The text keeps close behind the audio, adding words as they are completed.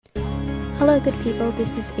Hello, good people.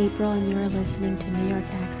 This is April, and you are listening to New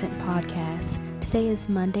York Accent Podcast. Today is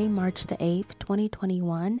Monday, March the 8th,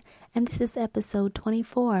 2021, and this is episode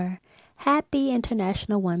 24. Happy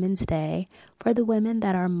International Women's Day. For the women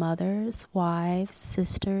that are mothers, wives,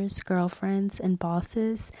 sisters, girlfriends, and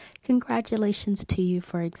bosses, congratulations to you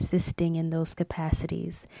for existing in those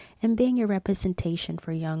capacities and being a representation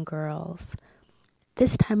for young girls.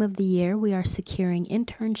 This time of the year, we are securing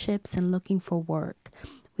internships and looking for work.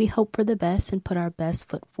 We hope for the best and put our best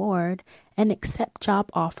foot forward and accept job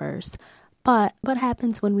offers. But what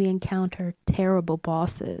happens when we encounter terrible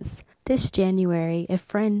bosses? This January, a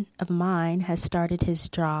friend of mine has started his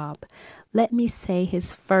job. Let me say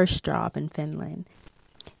his first job in Finland.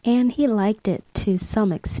 And he liked it to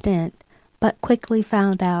some extent, but quickly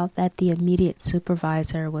found out that the immediate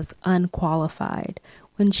supervisor was unqualified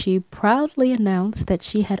when she proudly announced that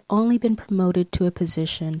she had only been promoted to a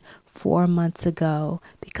position 4 months ago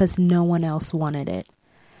because no one else wanted it.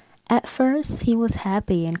 At first, he was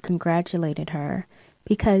happy and congratulated her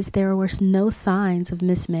because there were no signs of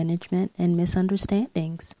mismanagement and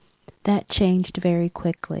misunderstandings. That changed very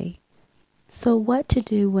quickly. So what to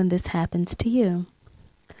do when this happens to you?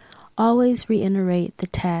 Always reiterate the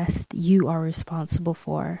task you are responsible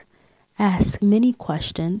for. Ask many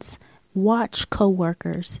questions. Watch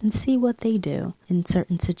coworkers and see what they do in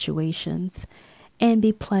certain situations. And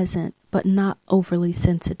be pleasant, but not overly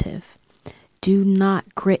sensitive. Do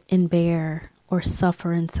not grit and bear or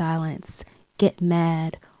suffer in silence, get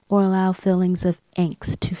mad, or allow feelings of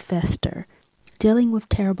angst to fester. Dealing with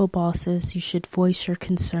terrible bosses, you should voice your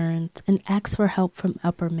concerns and ask for help from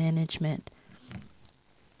upper management.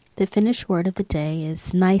 The Finnish word of the day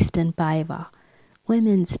is naisten päivä,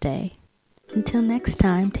 Women's Day. Until next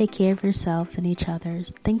time, take care of yourselves and each other.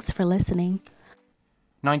 Thanks for listening.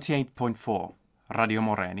 98.4 Radio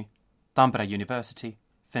Moreeni, Tampere University,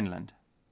 Finland.